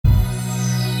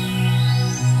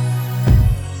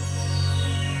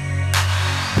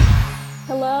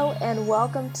and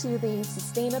welcome to the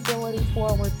Sustainability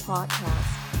Forward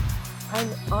podcast. I'm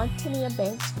Antonia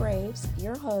Banks Graves,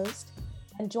 your host,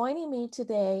 and joining me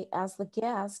today as the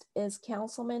guest is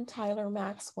Councilman Tyler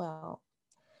Maxwell.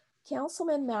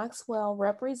 Councilman Maxwell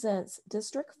represents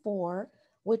District 4,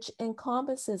 which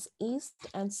encompasses East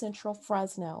and Central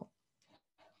Fresno.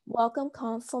 Welcome,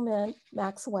 Councilman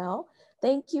Maxwell.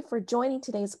 Thank you for joining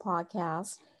today's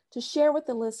podcast to share with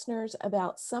the listeners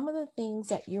about some of the things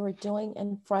that you are doing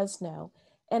in Fresno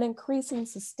and increasing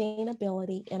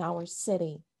sustainability in our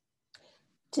city.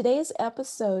 Today's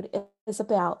episode is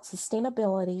about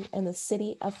sustainability in the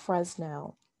city of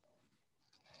Fresno.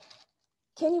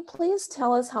 Can you please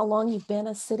tell us how long you've been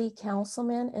a city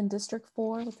councilman in District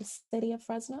 4 with the city of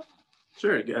Fresno?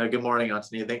 Sure. Good morning,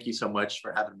 Antonia. Thank you so much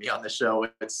for having me on the show.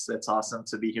 It's awesome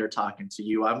to be here talking to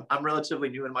you. I'm relatively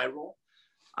new in my role.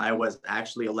 I was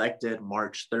actually elected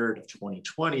March 3rd of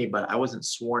 2020, but I wasn't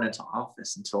sworn into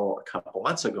office until a couple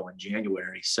months ago in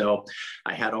January. So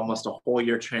I had almost a whole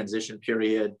year transition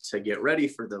period to get ready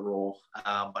for the role,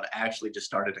 but I actually just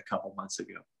started a couple months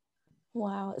ago.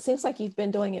 Wow. It seems like you've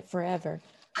been doing it forever.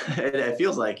 It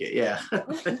feels like it. Yeah,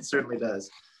 it certainly does.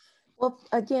 Well,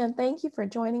 again, thank you for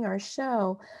joining our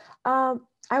show. I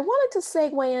wanted to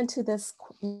segue into this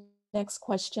next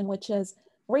question, which is,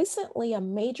 recently a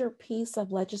major piece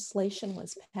of legislation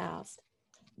was passed,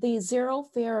 the Zero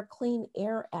Fare Clean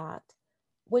Air Act,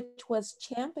 which was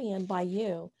championed by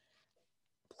you.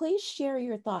 Please share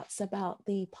your thoughts about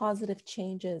the positive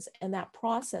changes and that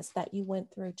process that you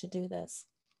went through to do this.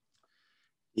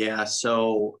 Yeah,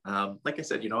 so like I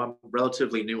said, I'm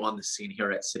relatively new on the scene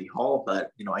here at City Hall,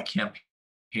 but, I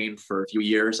campaigned for a few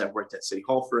years. I worked at City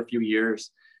Hall for a few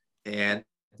years and,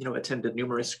 attended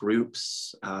numerous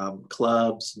groups,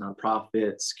 clubs,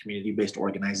 nonprofits, community-based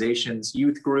organizations,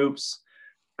 youth groups.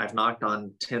 I've knocked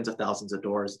on tens of thousands of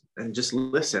doors and just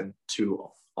listened to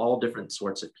all different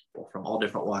sorts of people from all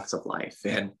different walks of life.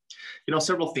 And,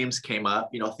 several themes came up,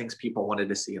 things people wanted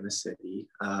to see in the city,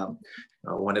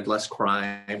 wanted less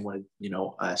crime, wanted,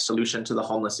 a solution to the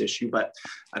homeless issue. But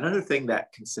another thing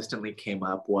that consistently came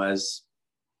up was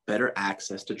better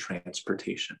access to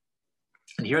transportation.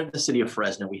 And here in the city of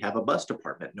Fresno, we have a bus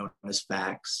department known as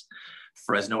FAX,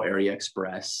 Fresno Area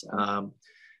Express.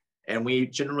 And we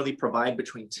generally provide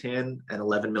between 10 and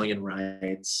 11 million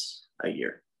rides a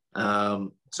year.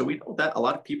 So we know that a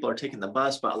lot of people are taking the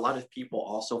bus, but a lot of people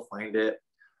also find it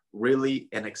really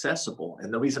inaccessible.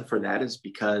 And the reason for that is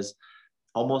because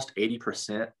almost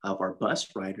 80% of our bus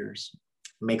riders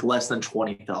make less than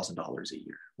 $20,000 a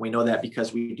year. We know that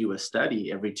because we do a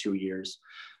study every 2 years,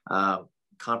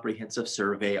 comprehensive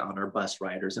survey on our bus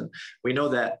riders. And we know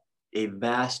that a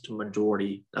vast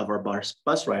majority of our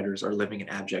bus riders are living in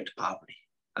abject poverty.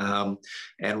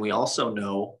 And we also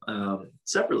know,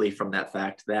 separately from that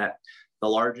fact, that the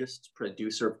largest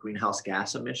producer of greenhouse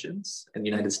gas emissions in the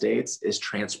United States is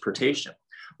transportation.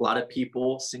 A lot of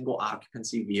people, single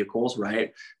occupancy vehicles,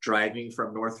 right? Driving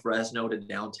from North Fresno to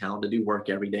downtown to do work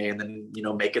every day and then,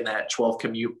 making that 12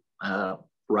 commute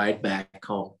ride back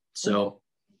home. So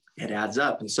it adds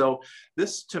up. And so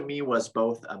this to me was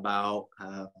both about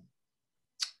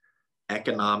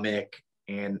economic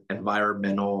and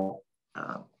environmental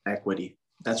equity.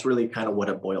 That's really kind of what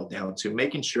it boiled down to,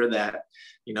 making sure that,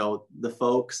 the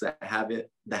folks that have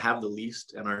the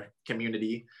least in our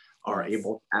community are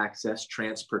able to access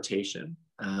transportation.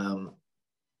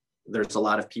 There's a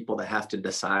lot of people that have to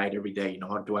decide every day,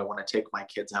 do I want to take my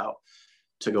kids out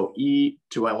to go eat?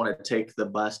 Do I want to take the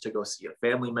bus to go see a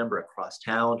family member across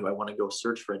town? Do I want to go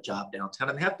search for a job downtown?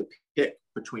 And they have to pick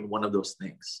between one of those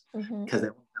things because they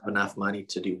don't have enough money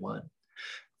to do one.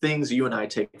 Things you and I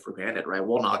take for granted, right?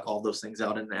 We'll knock all those things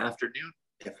out in the afternoon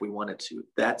if we wanted to.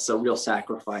 That's a real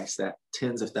sacrifice that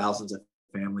tens of thousands of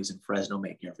families in Fresno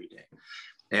make every day.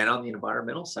 And on the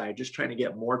environmental side, just trying to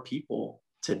get more people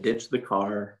to ditch the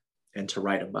car and to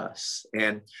ride a bus.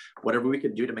 And whatever we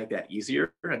could do to make that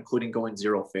easier, including going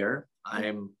zero fare,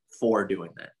 I'm for doing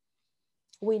that.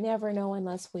 We never know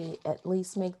unless we at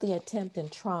least make the attempt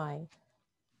and try.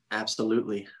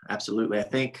 Absolutely. Absolutely. I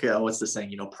think what's the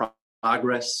saying,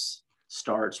 progress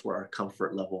starts where our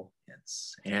comfort level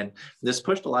ends. And this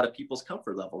pushed a lot of people's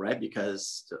comfort level, right?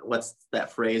 Because what's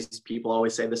that phrase? People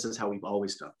always say, this is how we've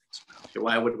always done things.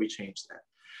 Why would we change that?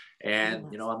 And,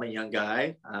 I'm a young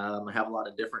guy. I have a lot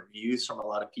of different views from a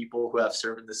lot of people who have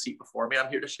served in the seat before me. I'm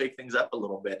here to shake things up a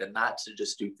little bit and not to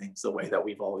just do things the way that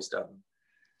we've always done them.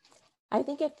 I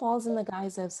think it falls in the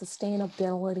guise of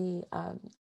sustainability,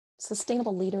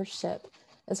 sustainable leadership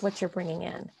is what you're bringing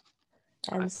in.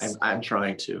 And I'm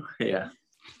trying to, yeah.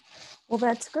 Well,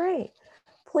 that's great.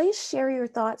 Please share your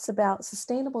thoughts about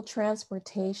sustainable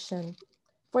transportation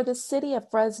for the city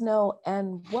of Fresno,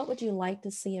 and what would you like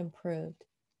to see improved?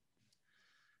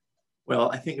 Well,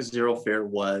 I think zero fare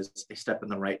was a step in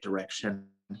the right direction.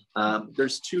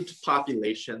 There's two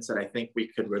populations that I think we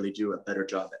could really do a better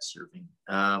job at serving.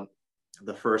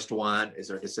 The first one is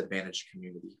our disadvantaged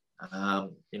community.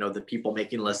 The people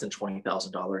making less than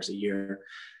 $20,000 a year.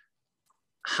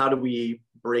 How do we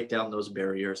break down those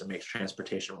barriers and make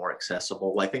transportation more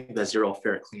accessible? Well, I think the Zero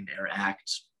Fare Clean Air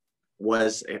Act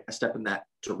was a step in that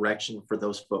direction for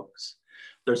those folks.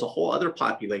 There's a whole other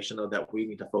population, though, that we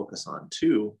need to focus on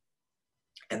too.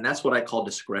 And that's what I call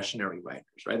discretionary riders,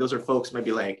 right? Those are folks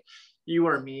maybe like you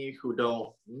or me who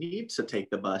don't need to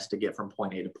take the bus to get from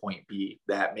point A to point B,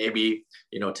 that maybe,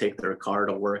 take their car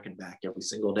to work and back every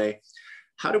single day.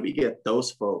 How do we get those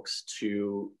folks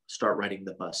to start riding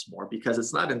the bus more? Because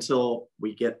it's not until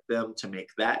we get them to make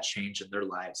that change in their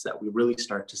lives that we really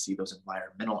start to see those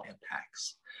environmental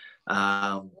impacts.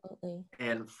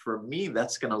 And for me,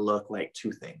 that's going to look like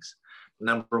two things.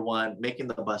 Number one, making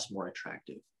the bus more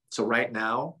attractive. So right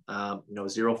now,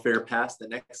 zero fare pass. The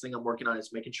next thing I'm working on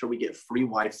is making sure we get free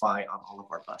Wi-Fi on all of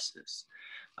our buses.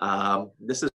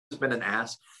 This has been an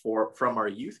ask from our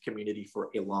youth community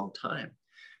for a long time.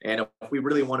 And if we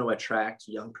really want to attract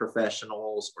young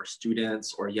professionals or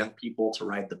students or young people to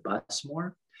ride the bus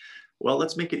more, well,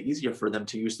 let's make it easier for them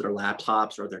to use their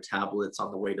laptops or their tablets on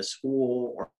the way to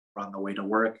school or on the way to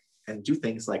work and do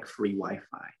things like free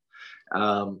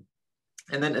Wi-Fi.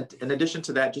 And then in addition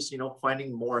to that, just,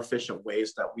 finding more efficient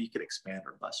ways that we could expand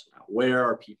our bus route. Where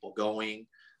are people going?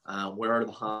 Where are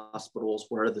the hospitals?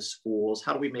 Where are the schools?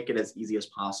 How do we make it as easy as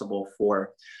possible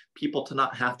for people to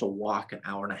not have to walk an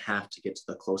hour and a half to get to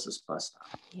the closest bus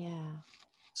stop? Yeah.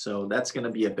 So that's going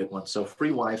to be a big one. So free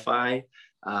Wi-Fi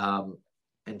and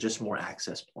just more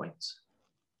access points.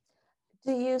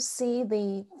 Do you see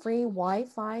the free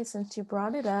Wi-Fi, since you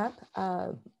brought it up,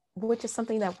 which is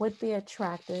something that would be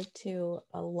attractive to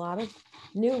a lot of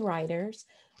new riders?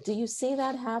 Do you see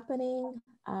that happening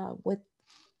with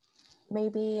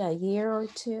maybe a year or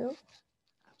two?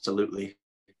 Absolutely.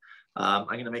 I'm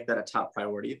going to make that a top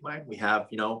priority of mine. We have,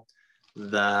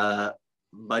 the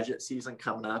budget season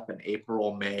coming up in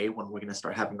April, May, when we're going to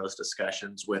start having those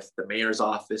discussions with the mayor's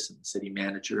office and the city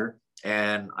manager.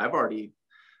 And I've already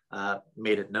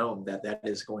made it known that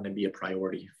is going to be a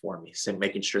priority for me. So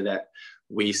making sure that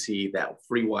we see that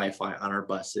free Wi-Fi on our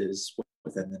buses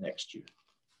within the next year.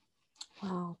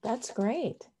 Wow, that's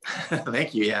great.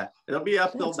 Thank you. Yeah, it'll be an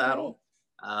uphill battle.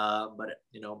 But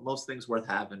most things worth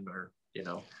having are,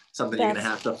 something you're going to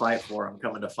have to fight for. I'm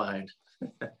coming to find.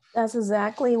 That's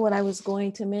exactly what I was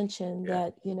going to mention,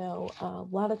 that, a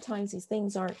lot of times these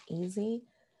things aren't easy.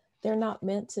 They're not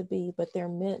meant to be, but they're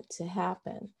meant to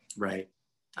happen. Right.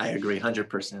 I agree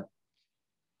 100%.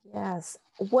 Yes.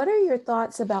 What are your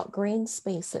thoughts about green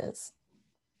spaces?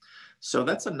 So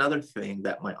that's another thing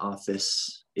that my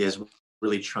office is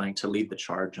really trying to lead the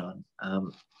charge on.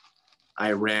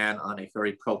 I ran on a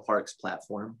very pro-parks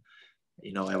platform.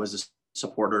 I was a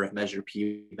supporter of Measure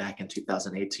P back in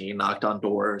 2018, knocked on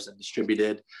doors and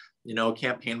distributed,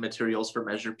 campaign materials for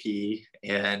Measure P.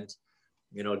 And,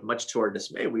 much to our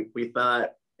dismay, we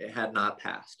thought it had not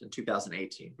passed in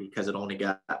 2018 because it only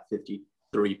got 53%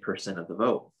 of the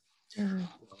vote. Mm-hmm.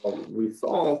 Well, we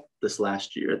saw this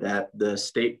last year that the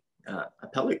state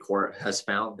appellate court has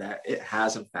found that it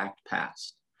has in fact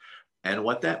passed. And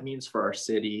what that means for our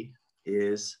city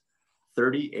is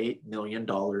 $38 million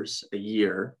a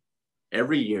year,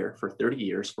 every year for 30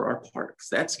 years for our parks.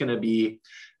 That's going to be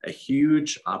a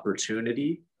huge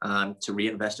opportunity to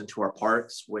reinvest into our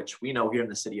parks, which we know here in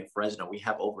the city of Fresno, we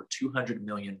have over $200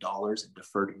 million in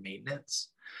deferred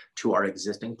maintenance to our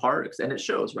existing parks. And it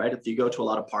shows, right? If you go to a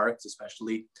lot of parks,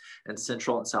 especially in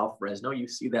Central and South Fresno, you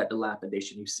see that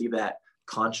dilapidation, you see that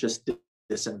conscious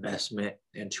disinvestment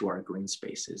into our green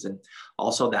spaces, and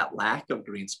also that lack of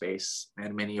green space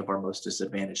in many of our most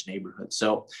disadvantaged neighborhoods.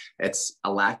 So it's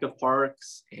a lack of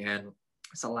parks and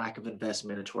it's a lack of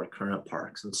investment into our current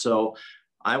parks. And so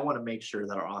I want to make sure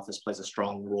that our office plays a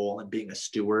strong role in being a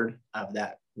steward of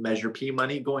that Measure P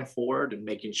money going forward, and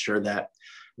making sure that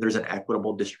there's an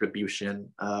equitable distribution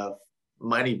of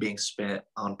money being spent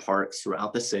on parks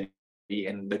throughout the city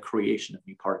and the creation of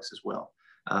new parks as well.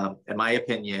 In my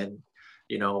opinion,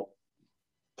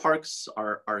 parks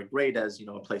are great as,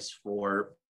 a place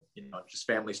for, just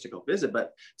families to go visit.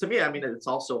 But to me, it's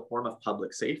also a form of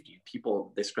public safety.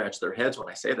 People, they scratch their heads when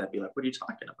I say that, be like, what are you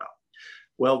talking about?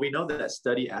 Well, we know that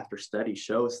study after study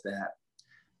shows that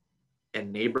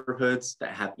in neighborhoods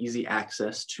that have easy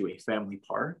access to a family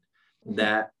park,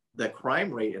 that the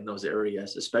crime rate in those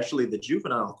areas, especially the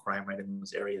juvenile crime rate in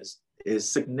those areas, is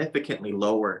significantly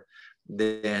lower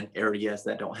than areas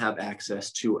that don't have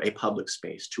access to a public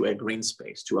space, to a green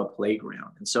space, to a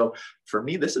playground. And so for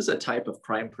me, this is a type of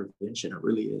crime prevention. It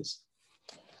really is.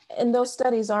 And those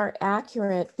studies are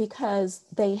accurate because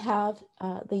they have,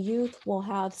 the youth will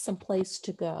have some place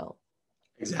to go.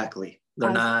 Exactly. They're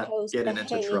as not opposed getting to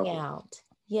into hanging trouble. out.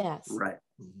 Yes. Right.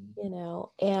 Mm-hmm. You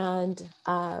know, and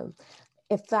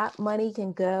if that money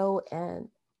can go and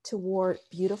toward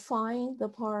beautifying the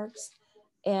parks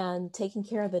and taking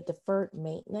care of the deferred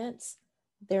maintenance,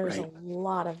 there's Right. a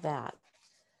lot of that.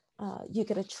 You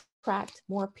could attract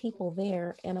more people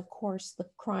there, and of course, the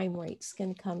crime rates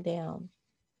can come down.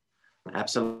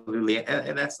 Absolutely.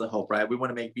 And that's the hope, right? We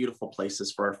want to make beautiful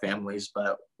places for our families,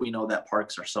 but we know that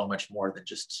parks are so much more than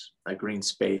just a green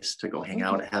space to go hang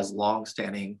out. It has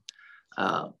long-standing,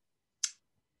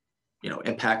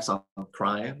 impacts on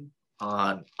crime,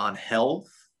 on health.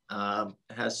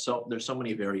 There's so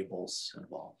many variables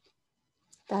involved.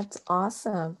 That's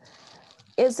awesome.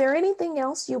 Is there anything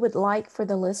else you would like for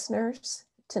the listeners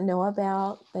to know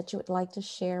about that you would like to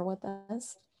share with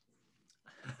us?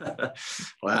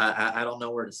 Well, I don't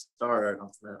know where to start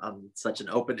on such an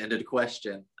open-ended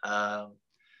question. For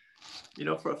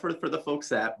the folks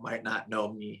that might not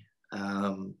know me,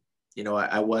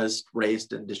 I was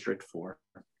raised in District 4.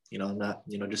 I'm not,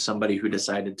 just somebody who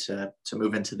decided to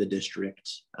move into the district.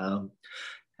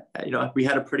 We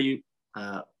had a pretty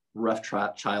rough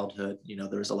childhood.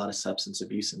 There was a lot of substance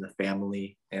abuse in the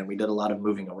family, and we did a lot of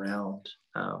moving around.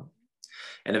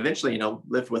 And eventually,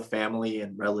 lived with family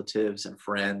and relatives and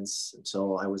friends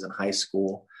until I was in high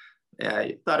school.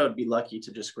 I thought I would be lucky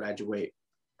to just graduate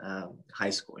high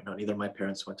school. Neither of my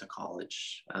parents went to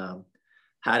college.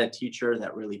 Had a teacher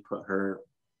that really put her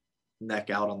neck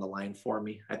out on the line for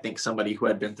me. I think somebody who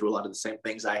had been through a lot of the same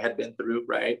things I had been through,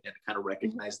 right? And kind of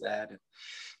recognized that. And,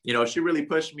 she really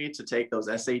pushed me to take those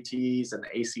SATs and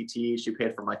the ACTs. She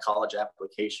paid for my college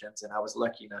applications, and I was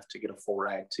lucky enough to get a full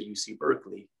ride to UC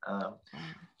Berkeley.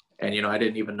 And, I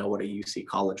didn't even know what a UC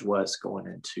college was going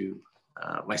into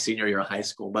my senior year of high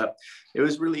school, but it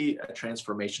was really a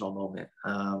transformational moment.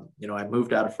 I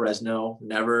moved out of Fresno,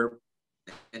 never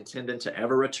intended to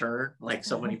ever return, like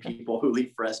so many people who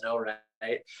leave Fresno,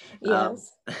 right?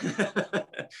 Yes.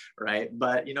 Right.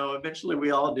 But, eventually we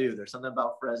all do. There's something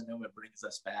about Fresno that brings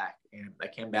us back. And I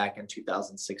came back in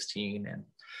 2016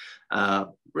 and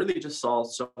really just saw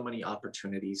so many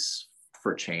opportunities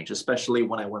for change, especially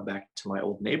when I went back to my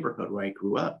old neighborhood where I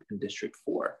grew up in District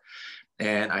 4.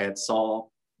 And I had saw,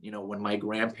 when my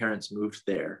grandparents moved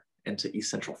there into East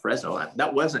Central Fresno,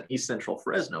 that wasn't East Central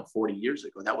Fresno 40 years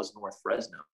ago. That was North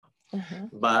Fresno.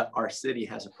 But our city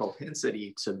has a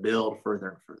propensity to build further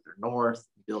and further north,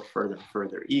 build further and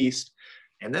further east.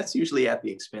 And that's usually at the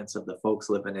expense of the folks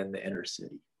living in the inner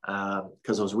city,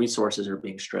 because those resources are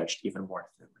being stretched even more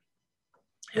thinly.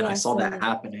 And I saw that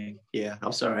happening. Yeah,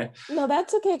 I'm sorry. No,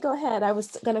 that's okay. Go ahead. I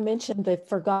was going to mention the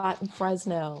Forgotten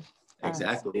Fresno.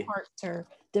 Exactly. Parks are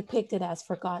depicted as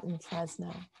Forgotten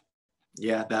Fresno.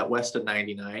 Yeah, that west of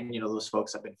 99, those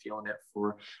folks have been feeling it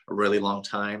for a really long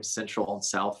time. Central and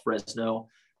South Fresno,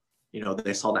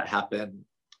 they saw that happen,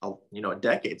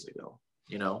 decades ago,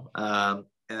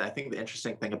 and I think the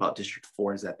interesting thing about District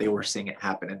 4 is that they were seeing it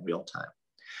happen in real time.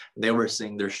 They were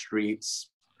seeing their streets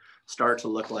start to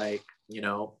look like,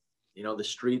 the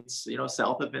streets,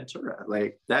 south of Ventura,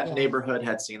 like that neighborhood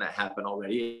had seen that happen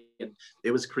already. And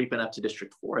it was creeping up to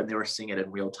District 4 and they were seeing it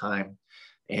in real time.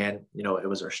 And, it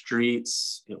was our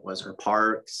streets, it was our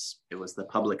parks, it was the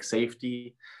public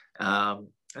safety. And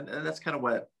that's kind of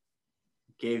what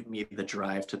gave me the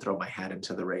drive to throw my hat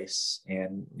into the race.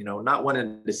 And, not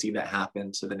wanting to see that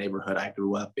happen to the neighborhood I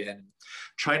grew up in,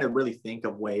 trying to really think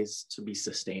of ways to be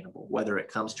sustainable, whether it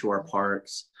comes to our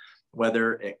parks,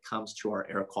 whether it comes to our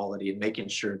air quality, and making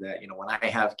sure that, when I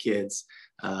have kids,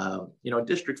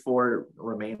 District 4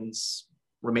 remains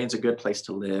a good place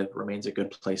to live, remains a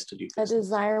good place to do business. A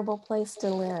desirable place to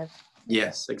live.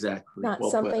 Yes, exactly. Not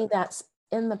something that's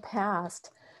in the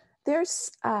past.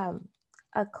 There's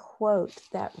a quote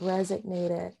that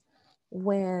resonated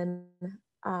when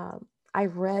I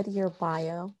read your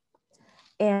bio,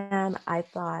 and I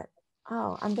thought,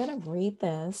 oh, I'm going to read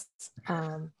this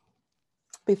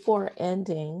before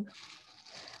ending,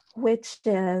 which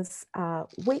is,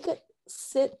 we could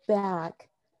sit back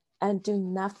and do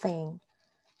nothing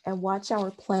and watch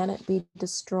our planet be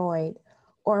destroyed,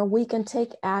 or we can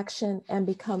take action and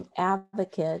become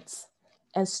advocates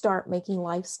and start making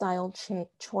lifestyle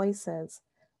choices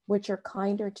which are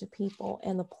kinder to people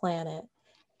and the planet.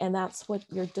 And that's what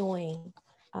you're doing.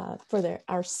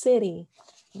 our city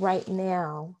right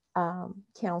now,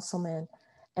 Councilman.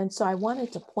 And so I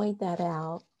wanted to point that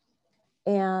out.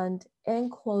 And in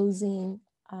closing,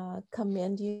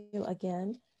 commend you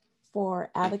again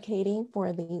for advocating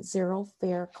for the Zero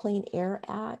Fare Clean Air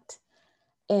Act,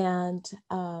 and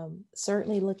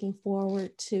certainly looking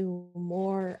forward to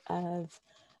more of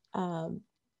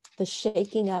the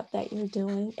shaking up that you're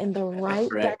doing in the right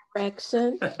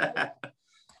direction.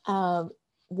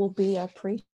 Will be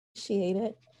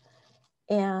appreciated.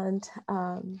 And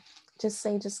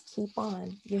just keep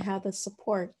on. You have the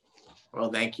support. Well,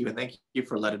 thank you. And thank you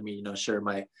for letting me, share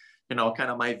my,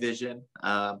 kind of my vision.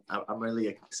 I'm really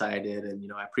excited. And,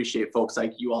 I appreciate folks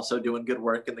like you also doing good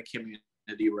work in the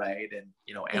community, right? And,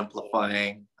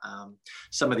 amplifying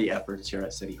some of the efforts here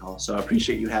at City Hall. So I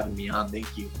appreciate you having me on.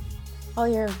 Thank you. Oh,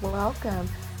 you're welcome.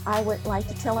 I would like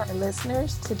to tell our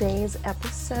listeners today's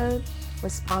episode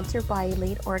was sponsored by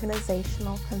Elite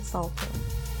Organizational Consulting.